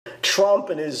Trump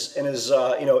and his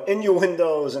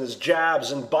innuendos and his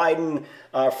jabs, and Biden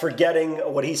forgetting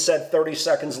what he said 30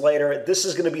 seconds later. This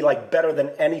is going to be like better than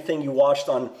anything you watched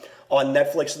on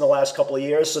Netflix in the last couple of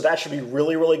years. So that should be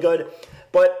really, really good.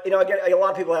 But, again, a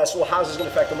lot of people ask, well, how's this going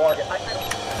to affect the market?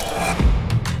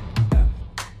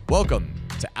 Welcome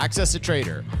to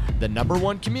AccessATrader, the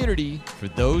 #1 community for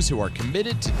those who are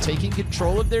committed to taking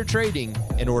control of their trading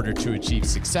in order to achieve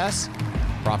success,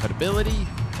 profitability,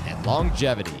 and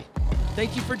longevity.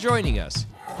 Thank you for joining us.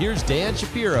 Here's Dan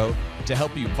Shapiro to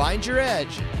help you find your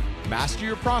edge, master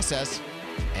your process,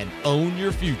 and own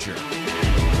your future.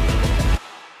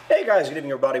 Hey guys, good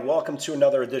evening everybody. Welcome to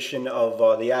another edition of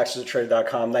the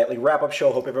AccessATrader.com nightly wrap-up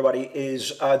show. Hope everybody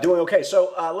is doing okay.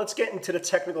 So let's get into the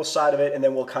technical side of it, and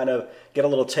then we'll kind of get a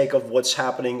little take of what's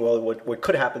happening, well, what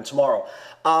could happen tomorrow.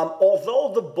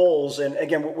 Although the bulls, and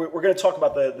again, we're going to talk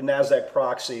about the NASDAQ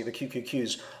proxy, the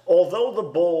QQQs, although the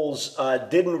bulls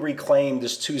didn't reclaim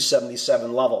this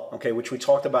 277 level, okay, which we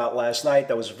talked about last night,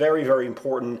 that was very, very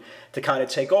important to kind of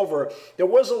take over, there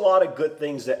was a lot of good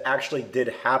things that actually did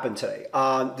happen today.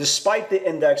 Despite the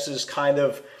indexes kind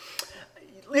of,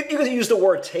 you can use the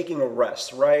word taking a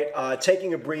rest, right?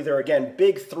 Taking a breather, again,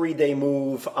 big 3-day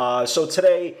move. So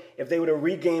today, if they would have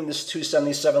regained this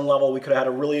 277 level, we could have had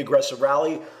a really aggressive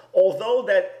rally. Although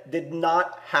that did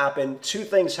not happen, two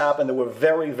things happened that were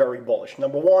very, very bullish.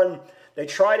 Number one, they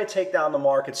tried to take down the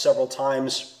market several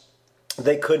times.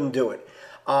 They couldn't do it.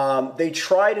 They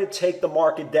tried to take the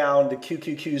market down, the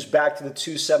QQQs, back to the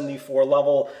 274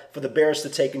 level for the bears to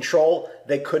take control.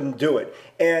 They couldn't do it.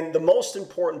 And the most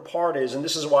important part is, and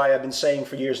this is why I've been saying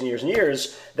for years and years and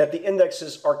years, that the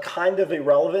indexes are kind of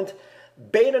irrelevant.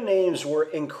 Beta names were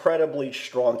incredibly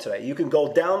strong today. You can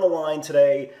go down the line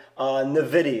today.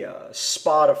 NVIDIA,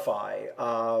 Spotify,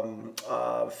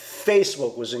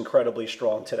 Facebook was incredibly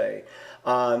strong today.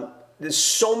 There's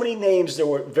so many names that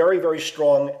were very, very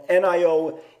strong.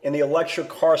 NIO in the electric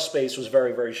car space was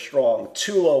very, very strong.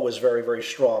 Tulo was very, very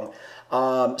strong.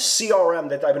 CRM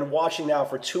that I've been watching now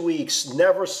for 2 weeks,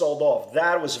 never sold off.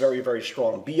 That was very, very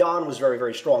strong. Beyond was very,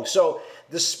 very strong. So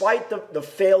despite the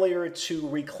failure to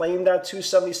reclaim that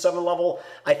 277 level,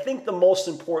 I think the most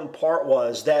important part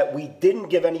was that we didn't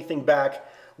give anything back.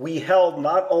 We held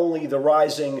not only the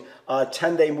rising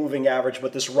 10-day moving average,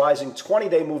 but this rising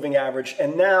 20-day moving average.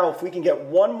 And now, if we can get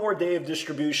one more day of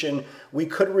distribution, we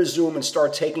could resume and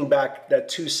start taking back that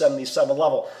 277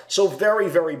 level. So very,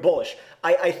 very bullish.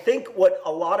 I think what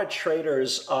a lot of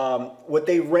traders, what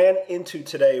they ran into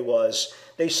today was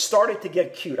they started to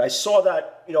get cute. I saw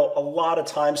that, a lot of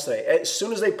times today. As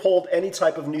soon as they pulled any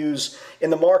type of news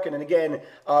in the market, and again,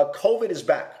 COVID is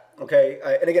back. Okay,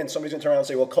 and again, somebody's going to turn around and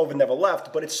say, well, COVID never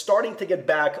left, but it's starting to get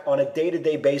back on a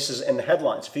day-to-day basis in the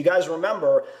headlines. If you guys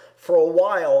remember, for a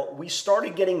while, we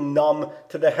started getting numb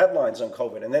to the headlines on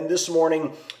COVID. And then this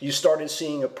morning, you started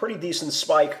seeing a pretty decent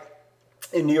spike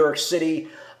in New York City.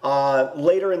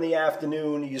 Later in the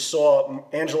afternoon, you saw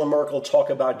Angela Merkel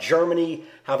talk about Germany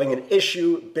having an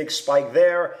issue, big spike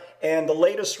there. And the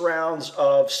latest rounds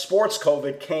of sports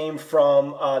COVID came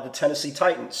from the Tennessee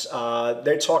Titans.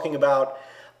 They're talking about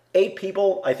 8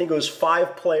 people, I think it was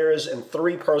 5 players and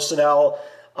 3 personnel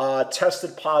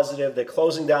tested positive. They're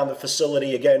closing down the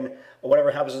facility. Again,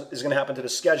 whatever happens is going to happen to the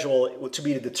schedule to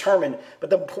be determined. But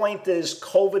the point is,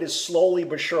 COVID is slowly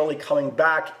but surely coming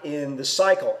back in the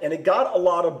cycle. And it got a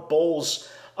lot of bulls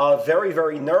very,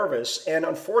 very nervous. And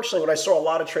unfortunately, what I saw a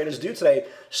lot of traders do today,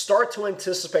 start to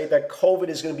anticipate that COVID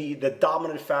is going to be the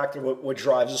dominant factor what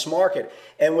drives this market.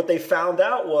 And what they found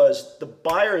out was the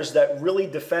buyers that really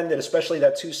defended, especially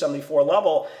that 274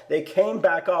 level, they came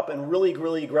back up and really,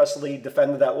 really aggressively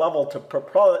defended that level to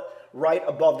propel it right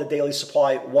above the daily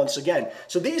supply once again.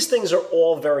 So these things are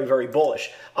all very, very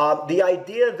bullish. The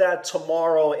idea that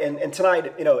tomorrow and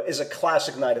tonight, is a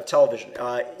classic night of television.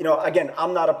 Again,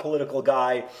 I'm not a political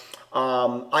guy.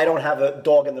 I don't have a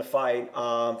dog in the fight.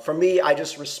 For me, I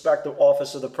just respect the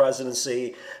office of the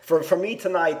presidency. For me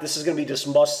tonight, this is going to be just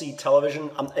must-see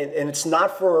television, and it's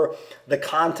not for the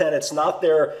content. It's not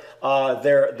their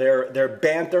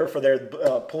banter for their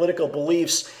political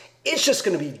beliefs. It's just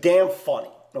going to be damn funny.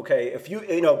 Okay, if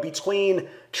between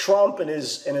Trump and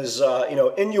his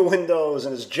innuendos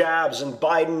and his jabs, and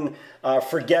Biden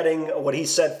forgetting what he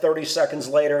said 30 seconds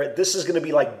later, this is going to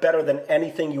be like better than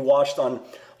anything you watched on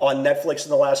Netflix in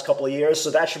the last couple of years. So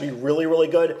that should be really, really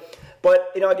good.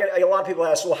 But again, a lot of people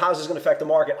ask, well, how's this going to affect the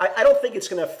market? I don't think it's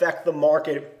going to affect the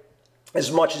market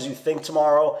as much as you think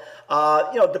tomorrow.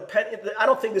 I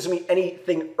don't think there's going to be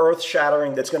anything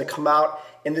earth-shattering that's going to come out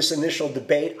in this initial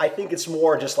debate. I think it's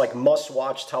more just like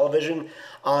must-watch television.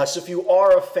 So if you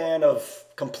are a fan of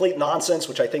complete nonsense,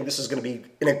 which I think this is going to be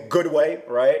in a good way,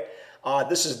 right?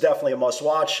 This is definitely a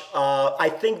must-watch. I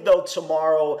think, though,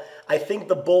 tomorrow, I think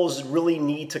the bulls really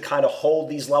need to kind of hold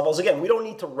these levels. Again, we don't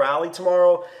need to rally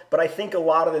tomorrow, but I think a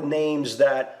lot of the names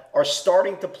that are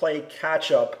starting to play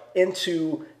catch-up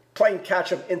into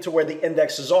where the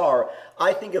indexes are,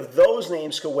 I think if those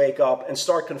names could wake up and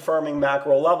start confirming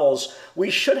macro levels,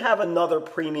 we should have another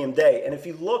premium day. And if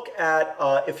you look at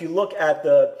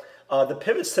the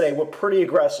pivots today, were pretty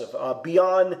aggressive.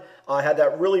 Beyond had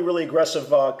that really aggressive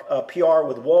PR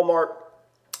with Walmart,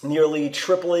 nearly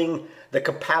tripling the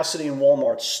capacity in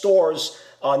Walmart stores.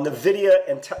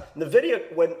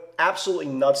 NVIDIA went absolutely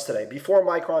nuts today. Before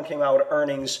Micron came out with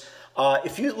earnings,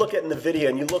 if you look at NVIDIA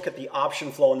and you look at the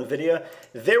option flow in NVIDIA,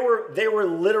 they were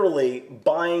literally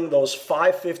buying those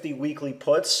 550 weekly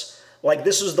puts. Like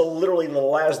this is literally the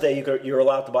last day you're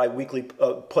allowed to buy weekly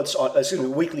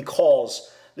weekly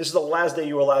calls. This is the last day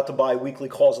you were allowed to buy weekly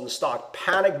calls in the stock.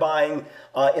 Panic buying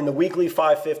in the weekly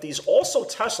 550s. Also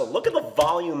Tesla. Look at the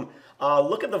volume.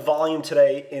 Look at the volume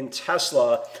today in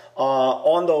Tesla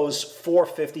on those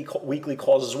 450 weekly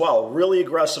calls as well. Really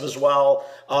aggressive as well.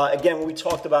 Again, what we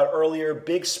talked about earlier,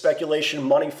 big speculation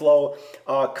money flow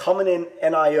coming in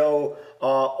NIO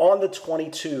on the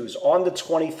 22s, on the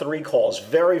 23 calls.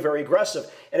 Very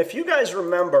aggressive. And if you guys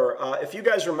remember,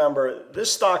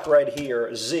 this stock right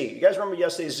here, Z. You guys remember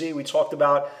yesterday Z? We talked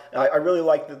about. I really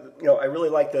like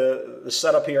the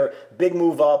setup here. Big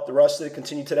move up. The rest of it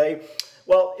continued today.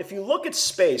 Well, if you look at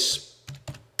space,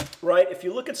 right? If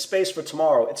you look at space for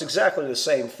tomorrow, it's exactly the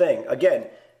same thing. Again,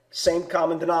 same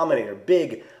common denominator,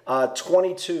 big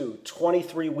 22,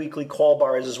 23 weekly call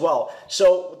bars as well.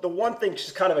 So the one thing,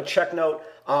 just kind of a check note,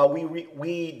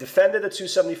 we defended the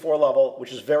 274 level,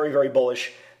 which is very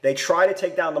bullish. They try to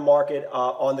take down the market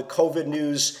on the COVID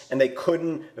news, and they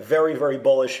couldn't. Very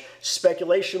bullish.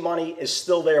 Speculation money is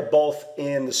still there, both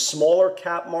in the smaller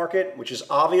cap market, which is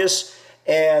obvious,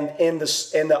 and in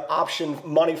the option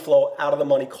money flow out of the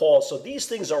money calls. So these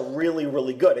things are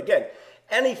really good. Again,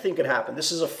 anything could happen.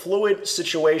 This is a fluid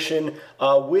situation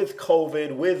with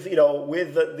COVID, with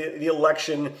the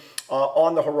election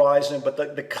on the horizon. But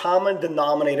the common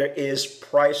denominator is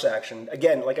price action.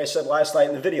 Again, like I said last night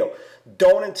in the video,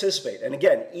 don't anticipate. And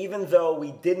again, even though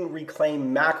we didn't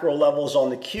reclaim macro levels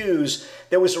on the Qs,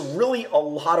 there was really a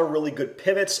lot of really good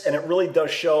pivots, and it really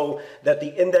does show that the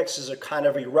indexes are kind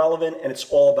of irrelevant, and it's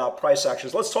all about price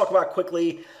actions. Let's talk about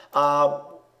quickly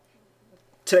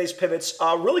today's pivots.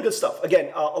 Really good stuff.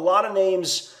 Again, a lot of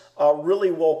names really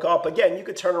woke up. Again, you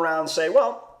could turn around and say,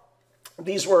 well,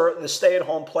 these were the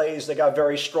stay-at-home plays. They got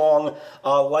very strong,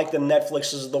 like the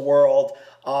Netflixes of the world.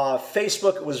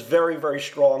 Facebook was very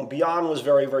strong. Beyond was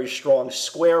very strong.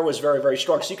 Square was very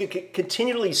strong. So you could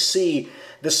continually see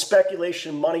the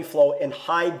speculation money flow in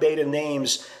high beta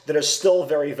names that are still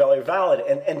very valid.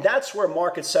 And that's where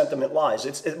market sentiment lies.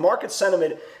 Market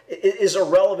sentiment is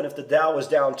irrelevant if the Dow was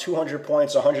down 200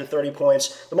 points, 130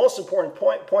 points. The most important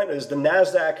point is the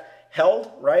NASDAQ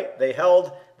held, right? They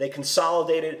held. They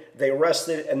consolidated, they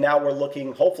rested, and now we're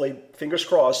looking, hopefully, fingers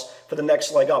crossed, for the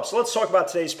next leg up. So let's talk about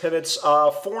today's pivots.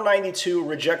 492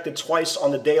 rejected twice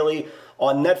on the daily.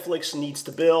 On Netflix, needs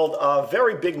to build.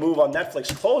 Very big move on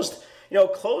Netflix.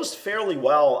 Closed fairly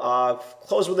well.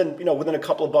 Closed within a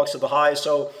couple of bucks of the high.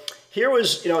 So here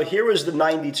was the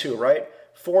 92, right?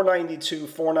 492,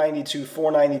 492,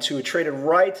 492. It traded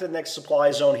right to the next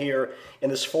supply zone here in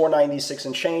this 496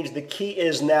 and change. The key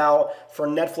is now for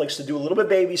Netflix to do a little bit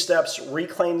baby steps,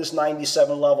 reclaim this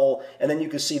 97 level, and then you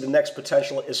can see the next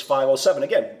potential is 507.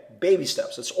 Again, baby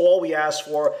steps. That's all we ask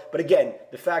for. But again,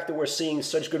 the fact that we're seeing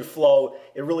such good flow,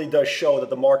 it really does show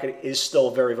that the market is still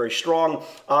very strong.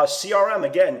 CRM,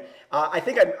 again, I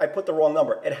think I put the wrong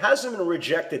number. It hasn't been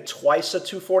rejected twice at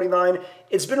 249.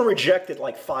 It's been rejected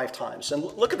like 5 times. And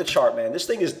look at the chart, man. This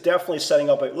thing is definitely setting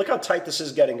up. Look how tight this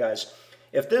is getting, guys.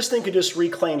 If this thing could just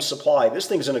reclaim supply, this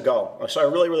thing's going to go. So I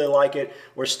really like it.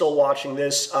 We're still watching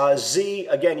this. Z,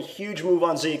 again, huge move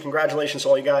on Z. Congratulations to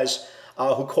all you guys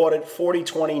who caught it.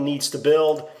 4020 needs to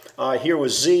build. Here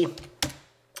was Z,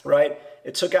 right?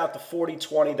 It took out the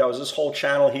 4020. That was this whole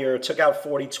channel here. It took out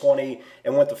 4020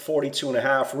 and went to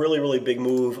 42.5. Really big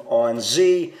move on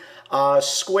Z.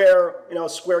 Square,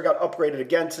 Square got upgraded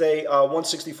again today.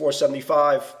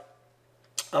 164.75.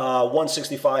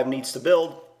 165 needs to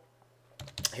build.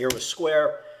 Here was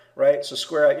Square, right? So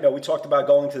Square, we talked about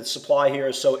going to the supply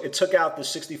here. So it took out the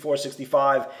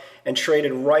 64.65 and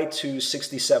traded right to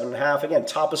 67.5. Again,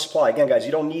 top of supply. Again, guys,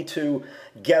 you don't need to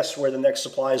guess where the next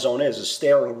supply zone is. It's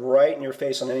staring right in your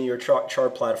face on any of your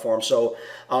chart platforms. So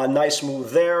nice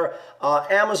move there.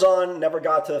 Amazon never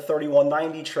got to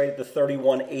 31.90, traded to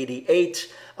 31.88.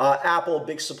 Apple,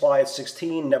 big supply at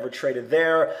 16, never traded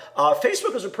there.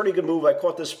 Facebook was a pretty good move. I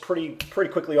caught this pretty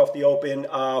quickly off the open.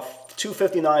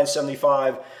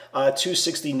 259.75,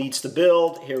 260 needs to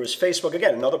build. Here is Facebook.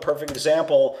 Again, another perfect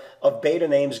example of beta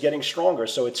names getting stronger.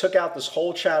 So it took out this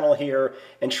whole channel here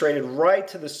and traded right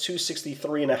to this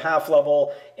 263.5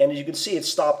 level. And as you can see, it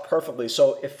stopped perfectly.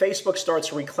 So if Facebook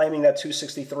starts reclaiming that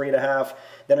 263.5,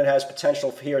 then it has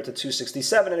potential here to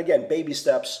 267. And again, baby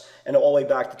steps and all the way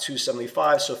back to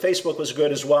 275. So Facebook was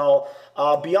good as well.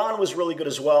 Beyond was really good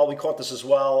as well. We caught this as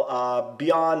well.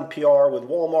 Beyond PR with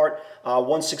Walmart,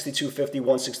 162.50,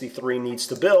 163 needs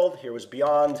to build. Here was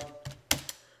Beyond,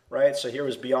 right? So here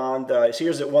was Beyond. So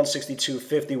here's at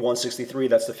 162.50, 163.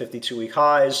 That's the 52-week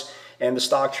highs. And the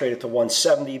stock traded to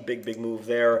 170. Big move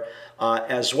there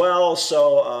as well.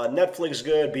 So Netflix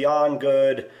good, Beyond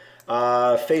good.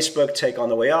 Facebook take on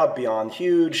the way up, Beyond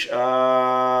huge.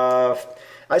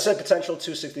 I said potential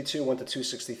 262, went to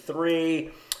 263.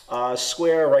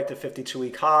 Square right to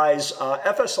 52-week highs.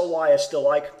 FSLY I still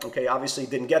like. Okay, obviously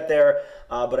didn't get there,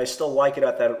 but I still like it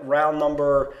at that round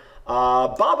number.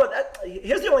 Baba,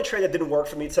 here's the only trade that didn't work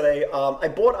for me today. I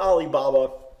bought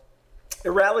Alibaba. It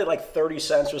rallied like 30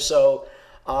 cents or so.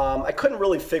 I couldn't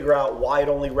really figure out why it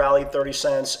only rallied 30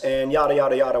 cents and yada,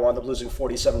 yada, yada. I wound up losing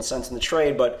 47 cents in the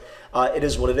trade, but it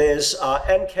is what it is.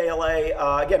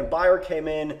 NKLA, again, buyer came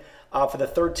in for the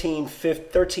 13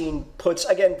 puts.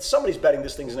 Again, somebody's betting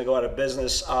this thing's going to go out of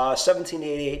business.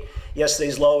 1788,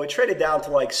 yesterday's low. It traded down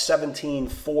to like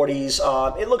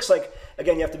 1740s. It looks like,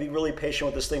 again, you have to be really patient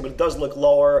with this thing, but it does look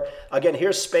lower. Again,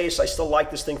 here's space. I still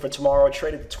like this thing for tomorrow. It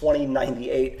traded to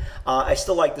 2098. I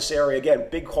still like this area. Again,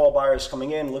 big call buyers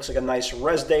coming in. Looks like a nice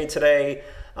res day today.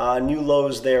 New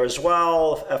lows there as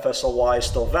well. FSLY is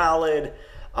still valid.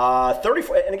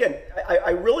 34, and again,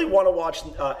 I really want to watch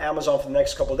Amazon for the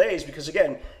next couple of days because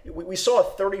again, we saw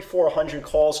 3,400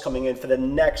 calls coming in for the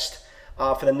next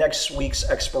week's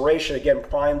expiration. Again,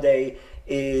 Prime Day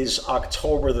is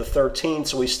October the 13th,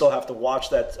 so we still have to watch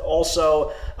that.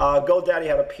 Also, GoDaddy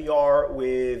had a PR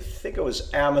with, I think it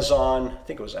was Amazon.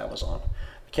 I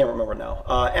can't remember now.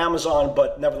 Amazon,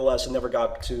 but nevertheless, it never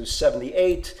got to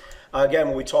 78. Again,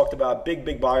 when we talked about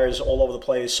big buyers all over the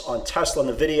place on Tesla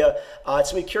and NVIDIA,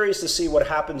 it's going to be curious to see what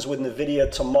happens with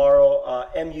NVIDIA tomorrow.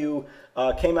 MU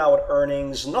came out with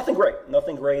earnings. Nothing great.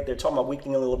 They're talking about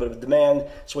weakening a little bit of demand,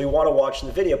 so we want to watch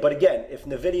NVIDIA. But again, if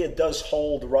NVIDIA does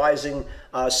hold rising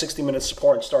 60-minute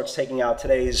support and starts taking out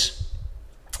today's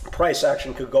price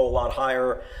action, could go a lot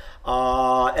higher.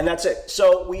 And that's it.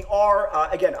 So we are,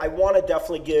 again, I want to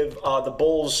definitely give the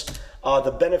bulls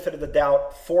the benefit of the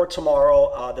doubt for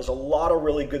tomorrow. There's a lot of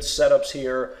really good setups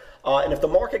here. And if the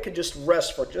market could just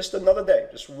rest for just another day,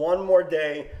 just one more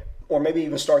day, or maybe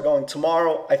even start going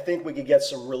tomorrow, I think we could get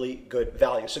some really good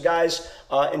value. So guys,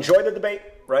 enjoy the debate,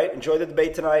 right? Enjoy the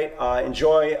debate tonight.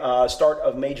 Enjoy start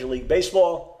of Major League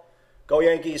Baseball. Go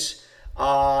Yankees.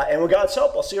 And with God's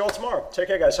help, I'll see you all tomorrow. Take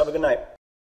care, guys. Have a good night.